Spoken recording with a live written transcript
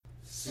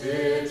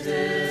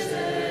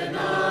Citizen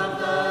of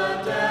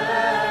the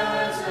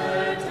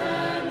desert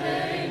and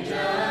angel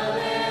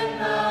in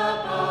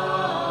the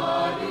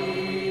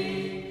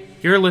body.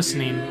 You're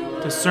listening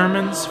to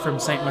sermons from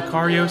St.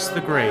 Macarius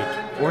the Great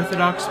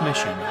Orthodox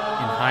Mission in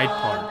Hyde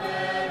Park.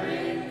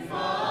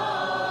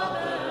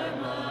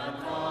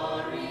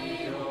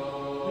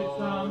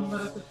 Let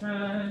us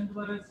attend,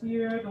 let us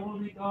hear the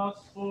Holy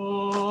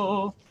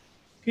Gospel.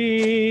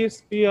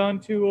 Peace be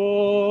unto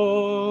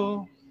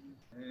all.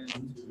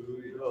 And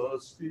to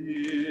your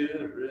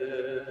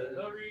spirit.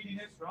 The reading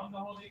is from the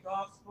Holy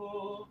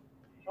Gospel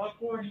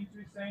according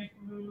to St.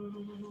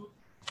 Luke.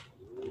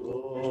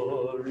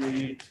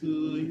 Glory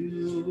to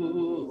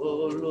you,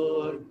 O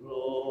Lord,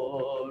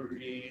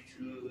 glory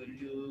to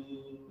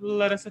you.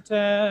 Let us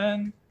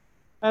attend.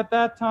 At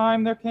that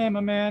time there came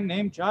a man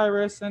named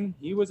Jairus, and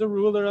he was a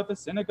ruler of the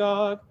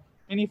synagogue.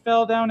 And he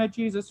fell down at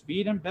Jesus'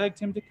 feet and begged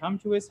him to come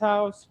to his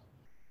house.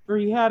 For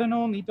he had an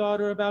only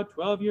daughter about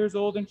 12 years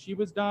old, and she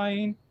was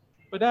dying.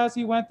 But as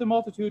he went, the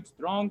multitudes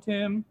thronged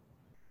him.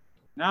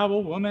 Now a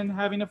woman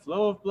having a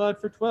flow of blood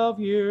for 12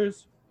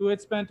 years, who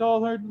had spent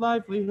all her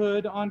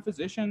livelihood on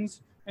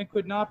physicians and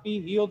could not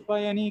be healed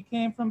by any,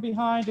 came from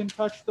behind and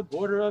touched the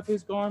border of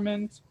his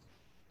garment.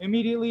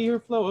 Immediately her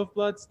flow of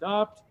blood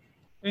stopped,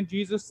 and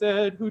Jesus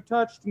said, "Who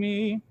touched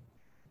me?"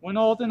 When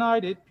all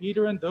denied it,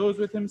 Peter and those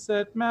with him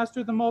said,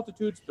 "Master, the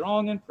multitudes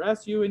throng and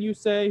press you, and you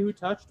say, 'Who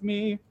touched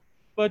me?'"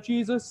 But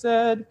Jesus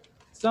said,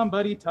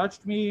 "Somebody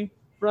touched me,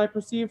 for I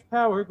perceived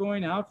power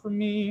going out from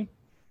me."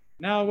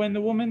 Now when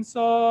the woman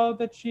saw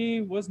that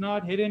she was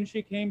not hidden,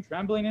 she came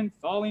trembling and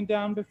falling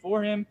down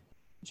before him.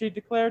 She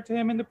declared to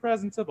him in the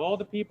presence of all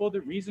the people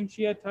the reason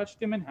she had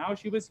touched him and how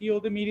she was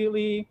healed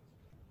immediately.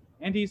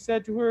 And he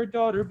said to her,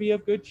 "Daughter, be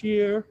of good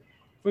cheer,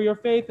 for your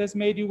faith has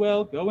made you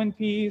well. Go in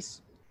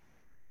peace."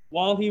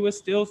 While he was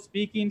still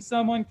speaking,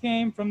 someone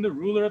came from the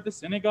ruler of the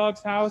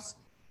synagogue's house,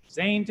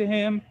 saying to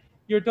him,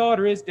 "Your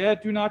daughter is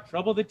dead. Do not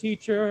trouble the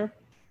teacher."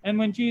 And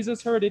when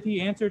Jesus heard it,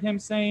 he answered him,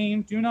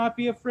 saying, "Do not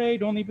be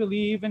afraid, only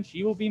believe, and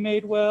she will be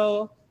made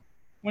well."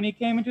 When he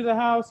came into the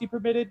house, he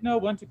permitted no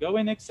one to go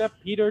in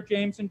except Peter,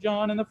 James, and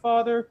John, and the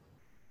father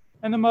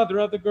and the mother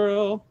of the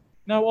girl.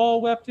 Now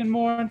all wept and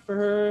mourned for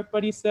her,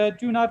 but he said,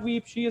 "Do not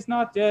weep, she is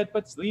not dead,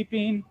 but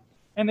sleeping."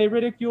 And they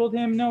ridiculed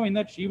him, knowing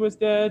that she was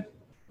dead.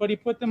 But he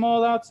put them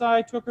all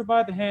outside, took her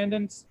by the hand,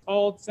 and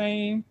called,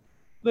 saying,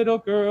 "Little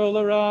girl,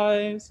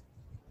 arise."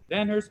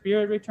 Then her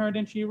spirit returned,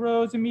 and she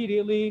rose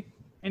immediately.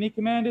 And he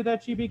commanded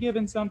that she be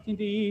given something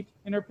to eat.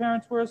 And her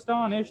parents were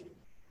astonished,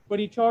 but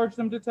he charged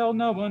them to tell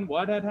no one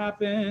what had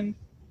happened.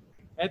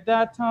 At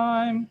that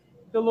time,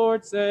 the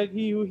Lord said,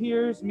 He who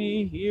hears you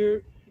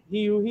hears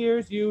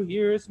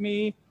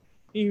me.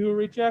 He who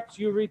rejects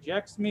you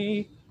rejects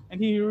me.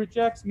 And he who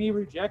rejects me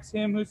rejects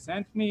him who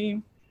sent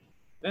me."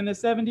 Then the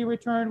 70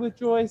 returned with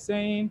joy,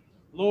 saying,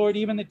 "Lord,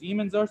 even the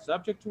demons are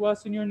subject to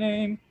us in your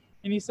name."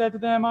 And he said to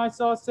them, "I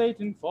saw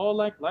Satan fall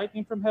like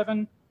lightning from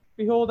heaven.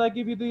 Behold, I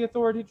give you the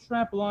authority to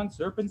trample on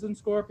serpents and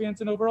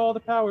scorpions and over all the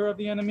power of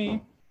the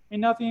enemy,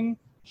 and nothing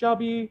shall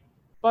be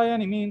by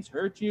any means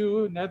hurt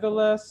you.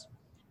 Nevertheless,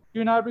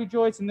 do not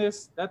rejoice in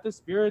this, that the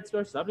spirits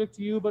are subject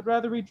to you, but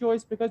rather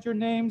rejoice because your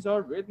names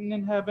are written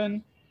in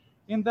heaven."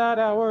 In that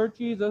hour,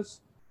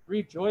 Jesus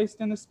rejoiced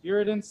in the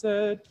Spirit and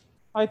said,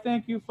 "I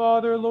thank you,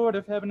 Father, Lord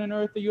of heaven and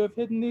earth, that you have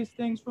hidden these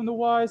things from the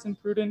wise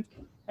and prudent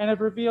and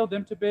have revealed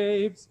them to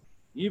babes.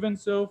 Even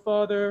so,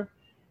 Father,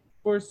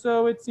 for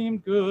so it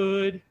seemed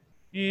good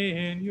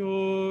in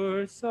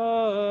your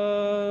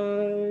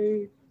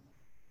sight."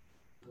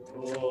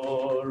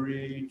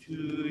 Glory to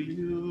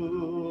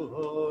you,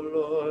 O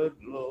Lord,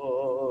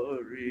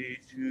 glory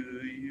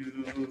to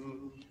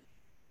you.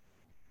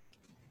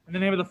 In the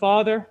name of the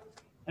Father,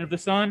 and of the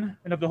Son,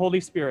 and of the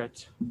Holy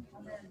Spirit.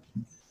 Amen.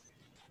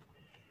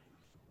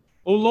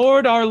 O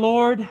Lord, our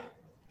Lord,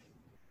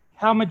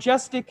 how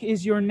majestic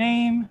is your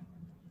name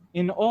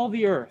in all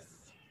the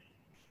earth,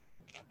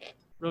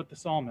 wrote the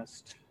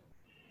psalmist.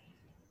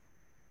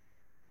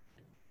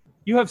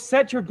 You have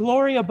set your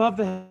glory above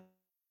the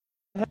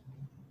heavens.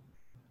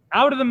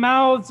 Out of the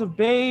mouths of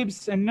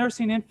babes and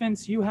nursing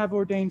infants you have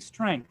ordained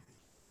strength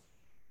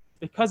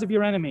because of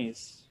your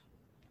enemies,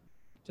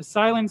 to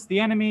silence the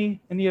enemy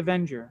and the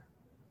avenger.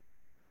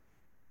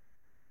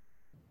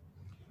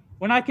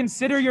 When I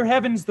consider your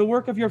heavens, the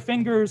work of your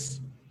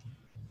fingers,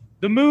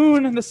 the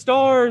moon and the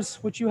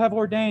stars which you have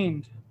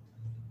ordained,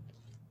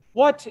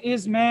 what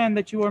is man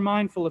that you are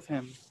mindful of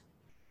him,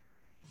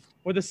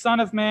 or the Son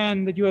of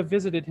Man that you have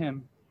visited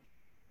him?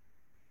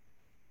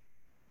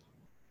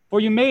 For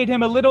you made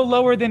him a little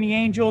lower than the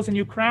angels, and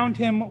you crowned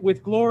him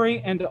with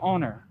glory and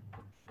honor.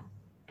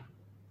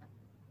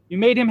 You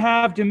made him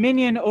have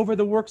dominion over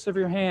the works of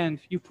your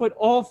hand. You put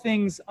all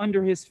things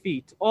under his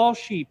feet, all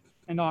sheep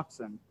and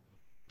oxen,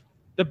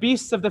 the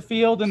beasts of the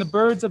field and the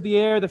birds of the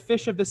air, the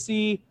fish of the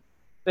sea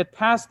that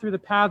pass through the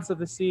paths of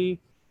the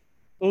sea.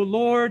 O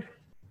Lord,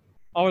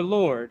 our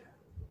Lord,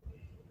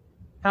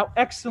 how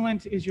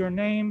excellent is your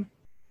name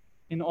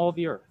in all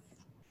the earth.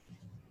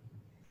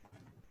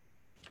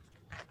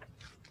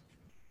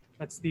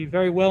 That's the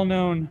very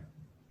well-known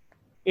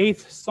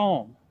 8th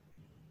Psalm.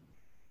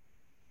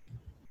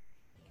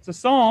 It's a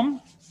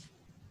psalm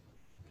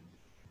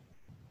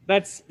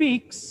that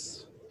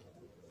speaks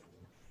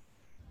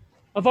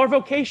of our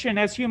vocation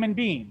as human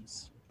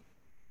beings.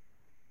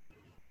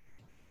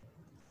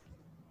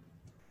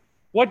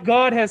 What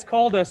God has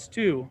called us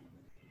to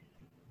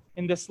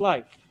in this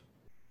life.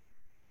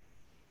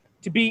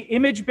 To be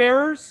image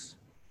bearers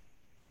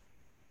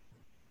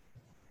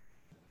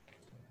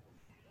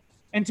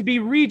and to be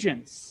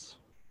regents,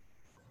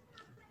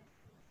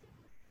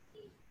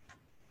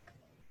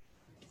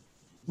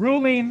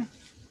 ruling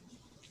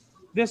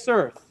this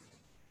earth,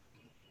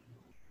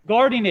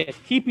 guarding it,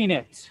 keeping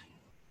it,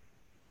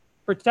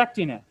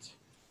 protecting it.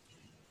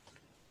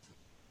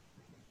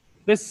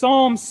 This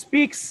psalm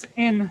speaks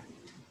in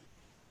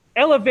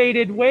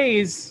elevated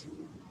ways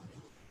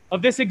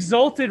of this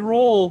exalted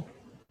role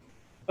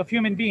of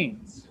human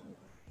beings,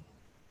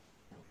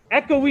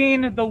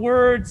 echoing the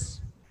words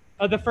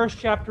of the first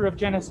chapter of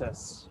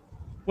Genesis,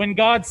 when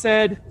God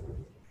said,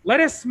 "Let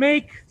us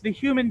make the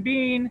human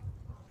being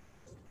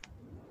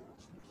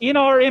in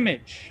our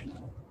image,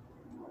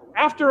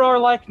 after our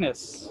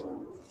likeness.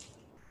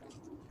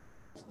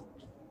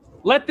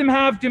 Let them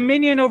have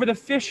dominion over the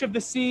fish of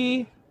the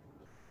sea,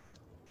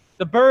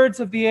 the birds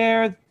of the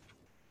air,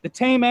 the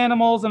tame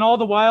animals, and all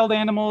the wild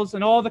animals,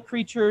 and all the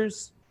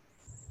creatures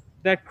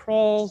that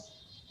crawl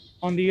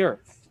on the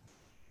earth."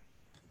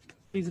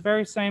 These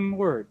very same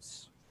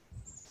words.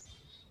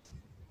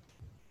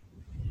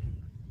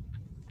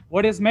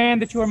 What is man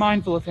that you are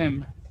mindful of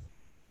him?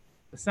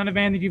 The Son of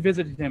Man that you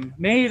visited him,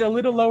 made a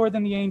little lower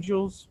than the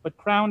angels, but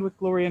crowned with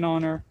glory and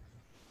honor,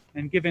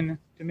 and given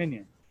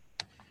dominion.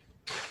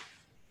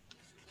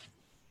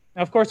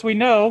 Now, of course, we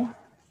know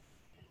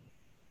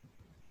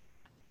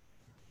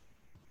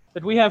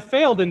that we have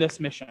failed in this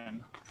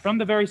mission from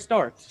the very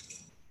start.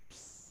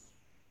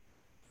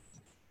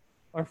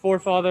 Our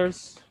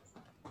forefathers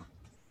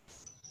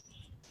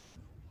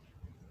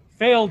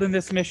failed in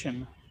this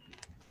mission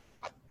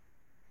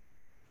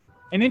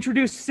and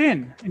introduced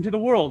sin into the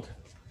world,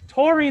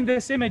 tearing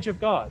this image of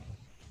God,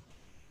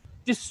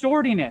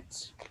 distorting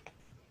it,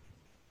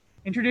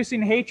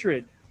 introducing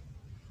hatred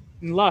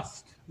and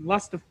lust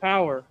of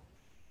power,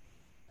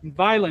 and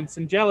violence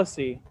and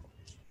jealousy,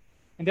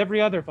 and every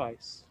other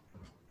vice.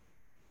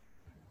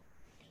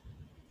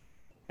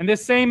 And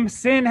this same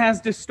sin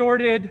has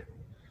distorted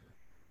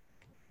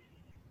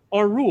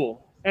our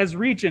rule as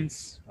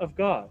regents of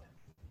God.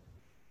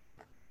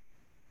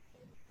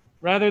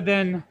 Rather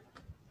than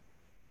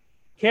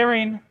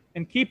caring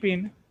and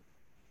keeping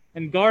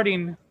and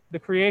guarding the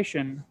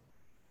creation,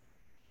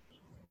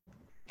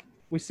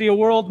 we see a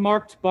world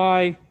marked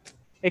by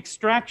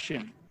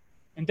extraction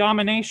and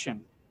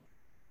domination,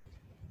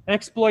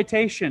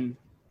 exploitation,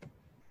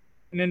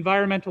 and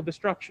environmental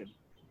destruction.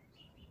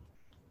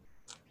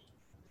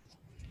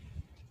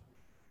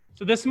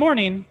 So this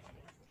morning,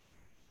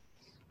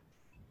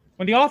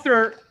 when the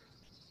author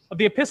of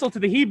the Epistle to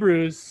the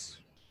Hebrews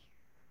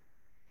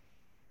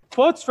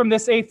quotes from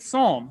this 8th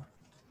Psalm,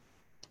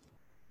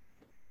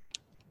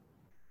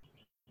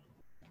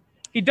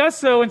 he does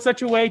so in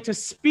such a way to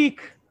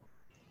speak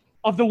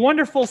of the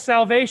wonderful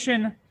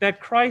salvation that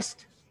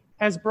Christ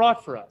has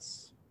brought for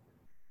us.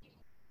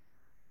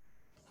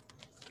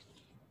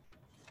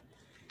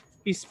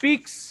 He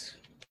speaks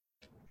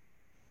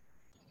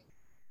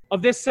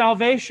of this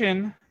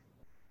salvation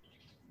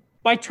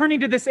by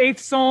turning to this 8th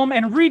Psalm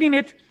and reading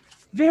it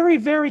very,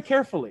 very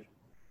carefully.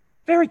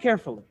 Very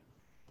carefully.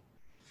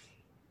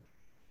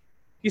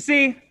 You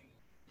see,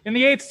 in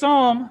the 8th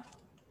Psalm,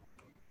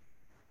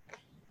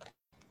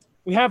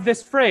 we have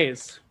this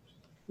phrase,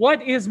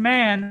 "What is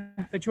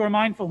man that you are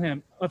mindful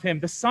of him,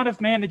 the Son of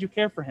Man that you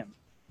care for him?"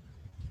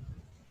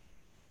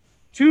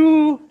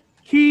 Two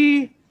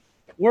key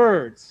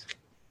words.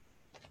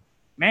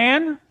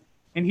 Man,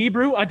 in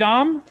Hebrew,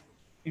 Adam,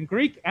 in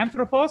Greek,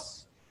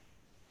 anthropos,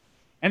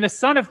 and the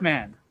Son of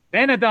Man,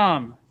 Ben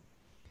Adam,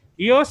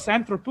 Ios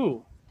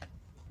anthropou.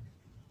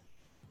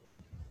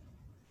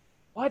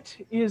 What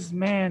is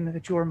man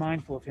that you are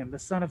mindful of him, the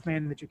Son of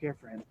Man that you care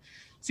for him?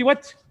 See,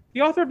 what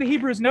the author of the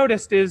Hebrews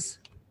noticed is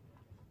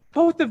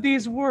both of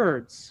these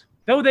words,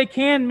 though they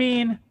can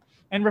mean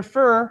and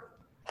refer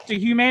to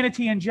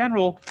humanity in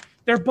general,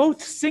 they're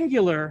both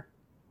singular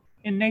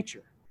in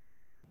nature.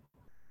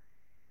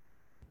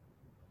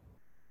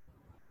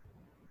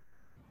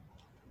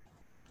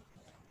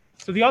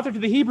 So the author to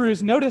the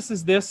Hebrews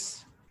notices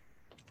this,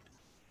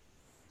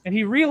 and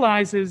he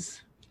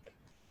realizes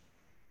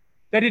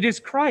that it is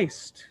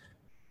Christ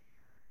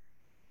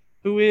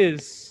who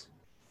is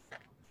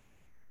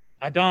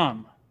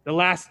Adam, the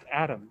last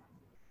Adam.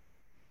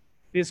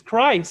 It is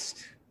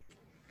Christ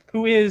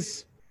who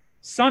is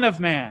Son of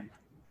Man.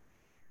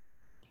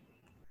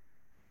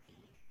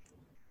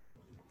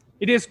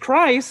 It is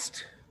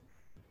Christ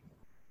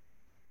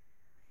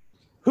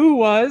who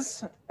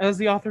was, as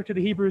the author to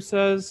the Hebrews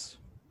says,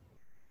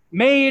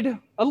 made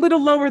a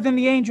little lower than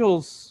the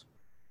angels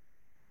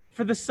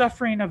for the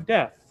suffering of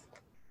death,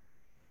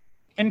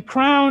 and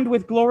crowned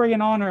with glory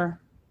and honor,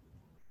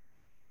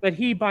 that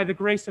he, by the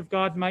grace of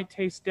God, might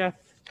taste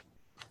death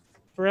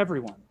for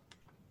everyone.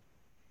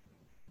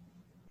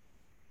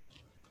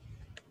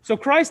 So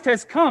Christ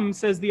has come,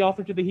 says the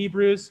author to the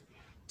Hebrews,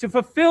 to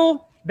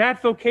fulfill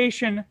that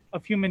vocation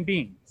of human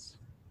beings.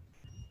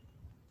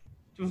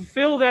 To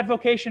fulfill that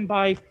vocation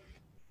by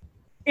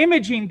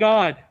imaging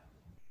God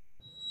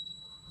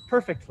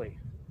perfectly,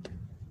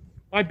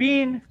 by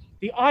being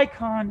the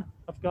icon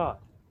of God,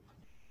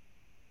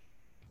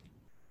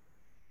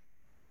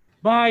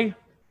 by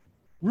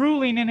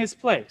ruling in his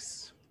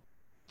place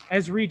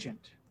as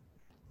regent.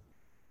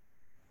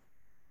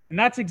 And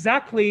that's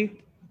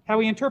exactly how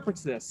he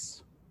interprets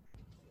this.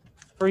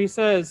 For he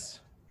says,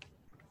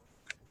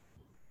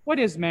 "What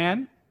is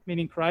man,"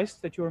 meaning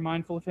Christ, "that you are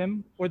mindful of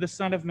him? Or the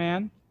Son of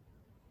Man,"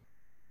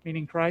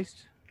 meaning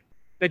Christ,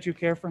 "that you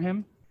care for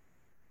him?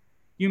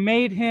 You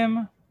made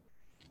him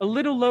a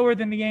little lower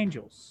than the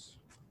angels."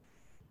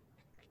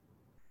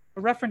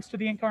 A reference to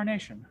the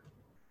incarnation.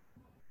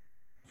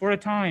 For a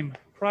time,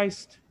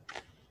 Christ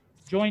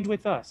joined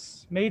with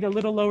us, made a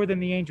little lower than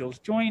the angels,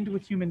 joined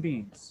with human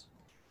beings.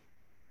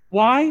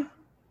 Why?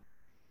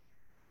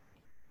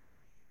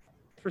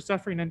 For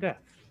suffering and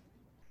death.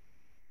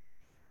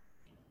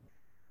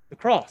 The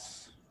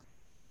cross.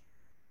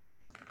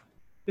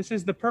 This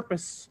is the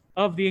purpose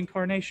of the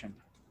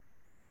incarnation.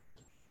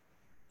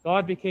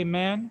 God became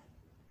man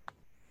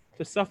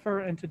to suffer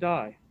and to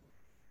die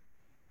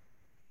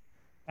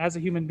as a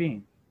human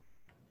being.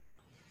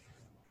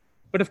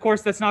 But of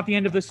course, that's not the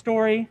end of the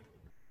story.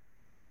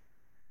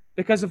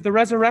 Because of the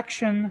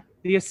resurrection,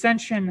 the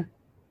ascension,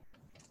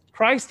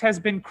 Christ has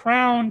been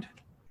crowned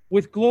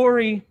with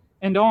glory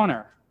and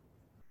honor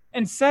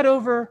and set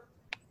over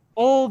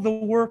all the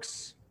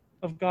works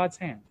of God's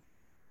hand.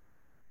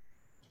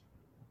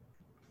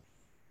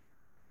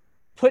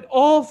 Put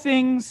all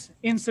things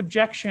in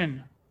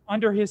subjection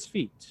under his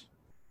feet.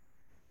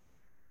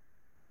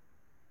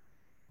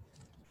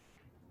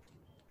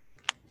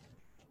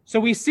 So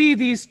we see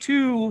these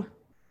two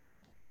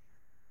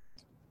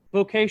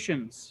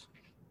vocations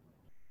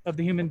of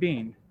the human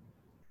being: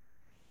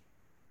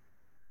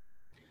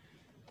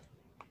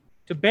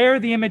 to bear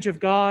the image of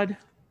God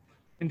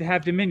and to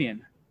have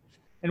dominion.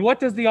 And what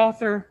does the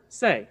author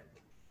say?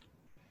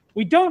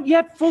 We don't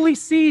yet fully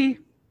see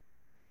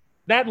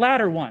that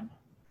latter one.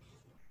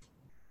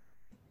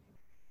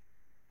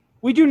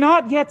 We do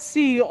not yet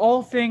see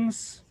all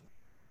things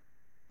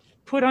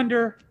put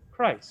under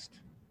Christ.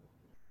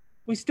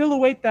 We still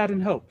await that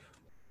in hope.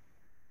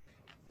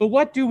 But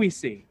what do we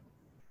see?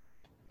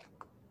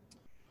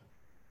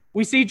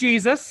 We see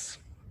Jesus,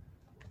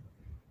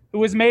 who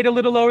was made a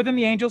little lower than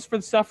the angels for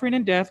the suffering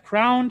and death,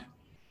 crowned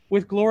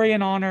with glory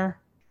and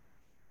honor,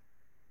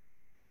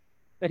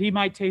 that he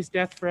might taste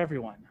death for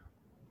everyone.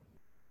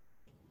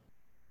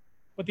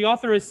 What the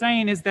author is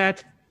saying is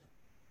that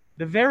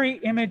the very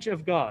image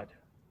of God,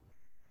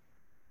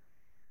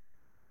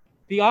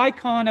 the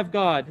icon of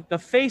God, the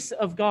face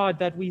of God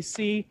that we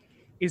see,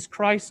 is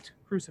Christ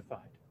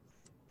crucified.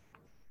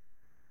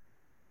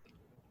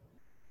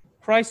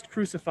 Christ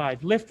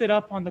crucified, lifted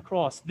up on the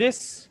cross.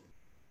 This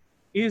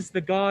is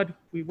the God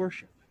we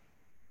worship.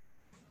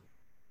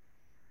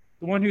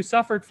 The one who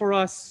suffered for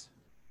us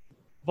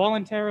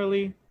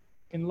voluntarily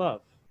in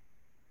love.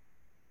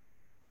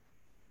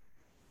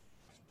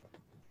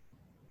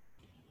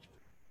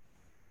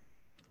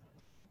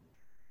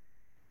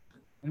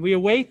 And we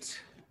await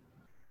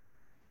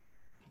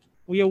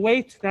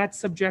that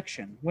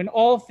subjection when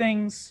all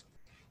things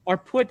are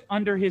put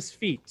under his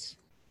feet.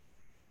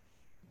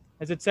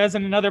 As it says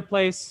in another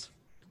place,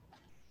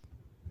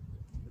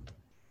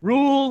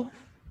 rule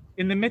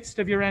in the midst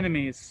of your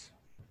enemies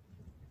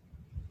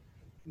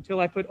until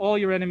I put all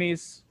your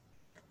enemies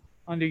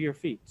under your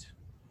feet.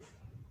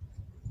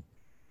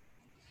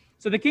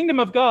 So the kingdom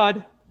of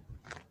God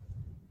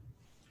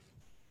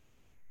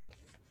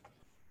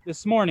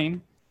this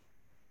morning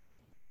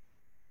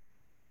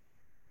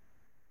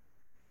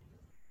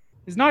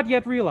is not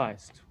yet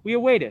realized. We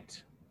await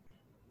it.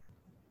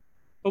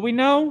 But we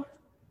know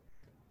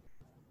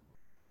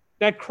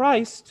that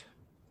Christ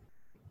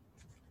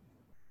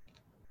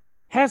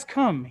has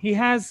come. He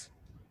has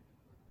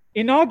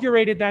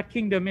inaugurated that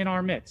kingdom in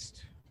our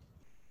midst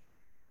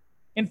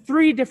in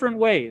three different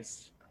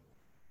ways.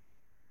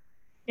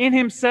 In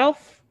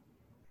himself,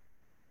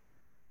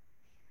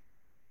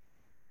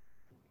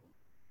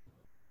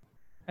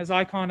 as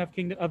icon of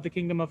the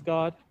kingdom of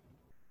God.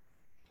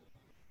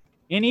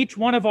 In each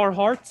one of our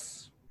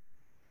hearts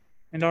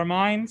and our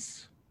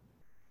minds,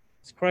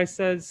 as Christ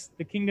says,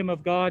 the kingdom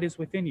of God is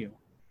within you.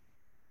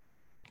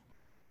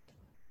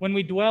 When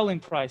we dwell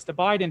in Christ,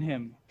 abide in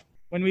him,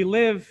 when we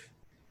live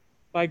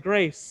by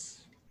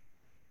grace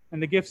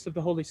and the gifts of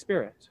the Holy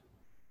Spirit.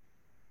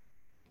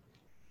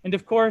 And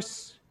of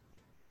course,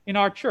 in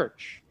our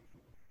church,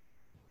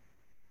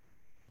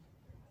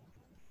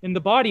 in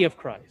the body of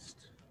Christ.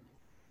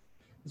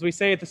 As we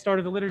say at the start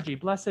of the liturgy,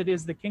 blessed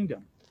is the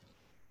kingdom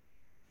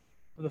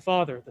of the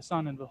Father, the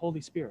Son, and the Holy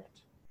Spirit.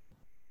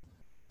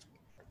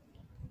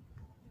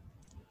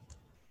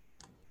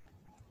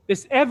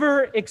 This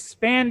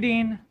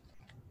ever-expanding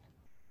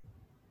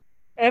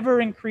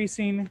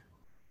ever-increasing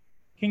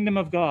kingdom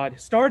of God,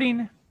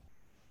 starting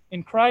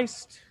in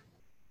Christ,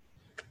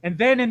 and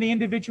then in the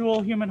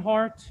individual human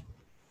heart,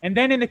 and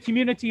then in the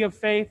community of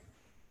faith,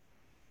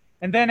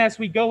 and then as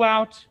we go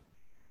out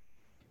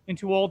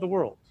into all the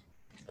world.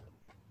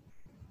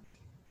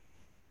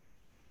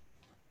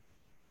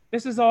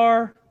 This is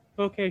our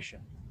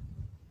vocation.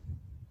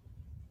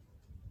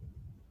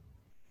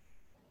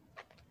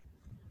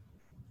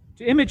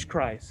 To image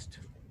Christ,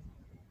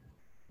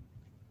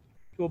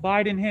 to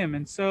abide in him,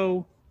 and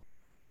so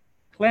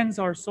cleanse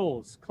our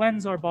souls,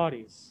 cleanse our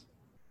bodies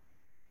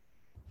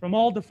from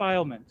all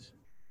defilement,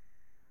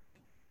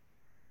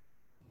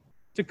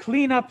 to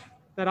clean up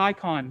that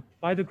icon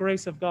by the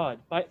grace of God,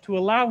 to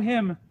allow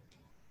him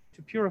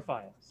to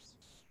purify us,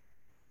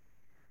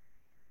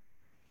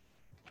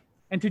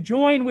 and to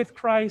join with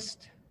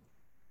Christ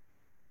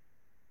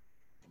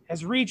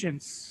as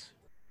regents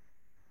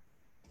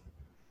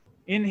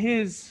in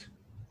his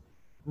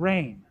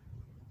reign,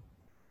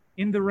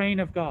 in the reign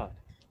of God,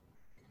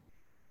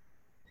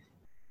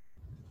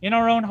 in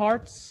our own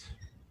hearts,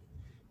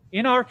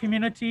 in our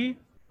community,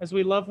 as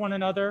we love one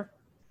another,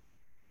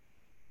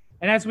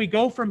 and as we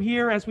go from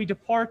here, as we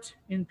depart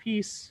in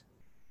peace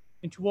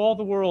into all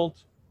the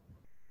world,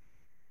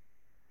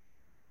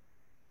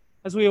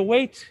 as we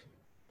await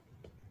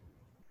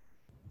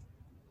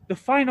the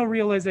final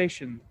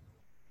realization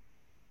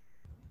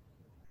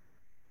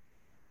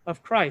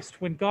of Christ,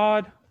 when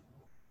God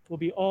will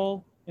be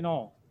all in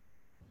all.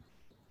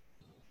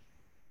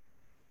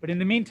 But in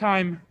the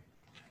meantime,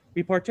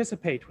 we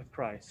participate with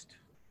Christ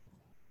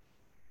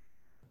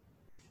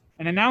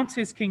and announce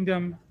his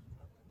kingdom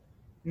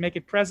and make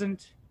it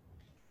present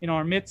in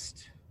our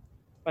midst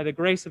by the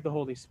grace of the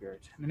Holy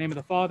Spirit. In the name of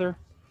the Father,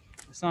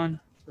 the Son,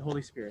 the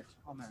Holy Spirit.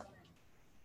 Amen.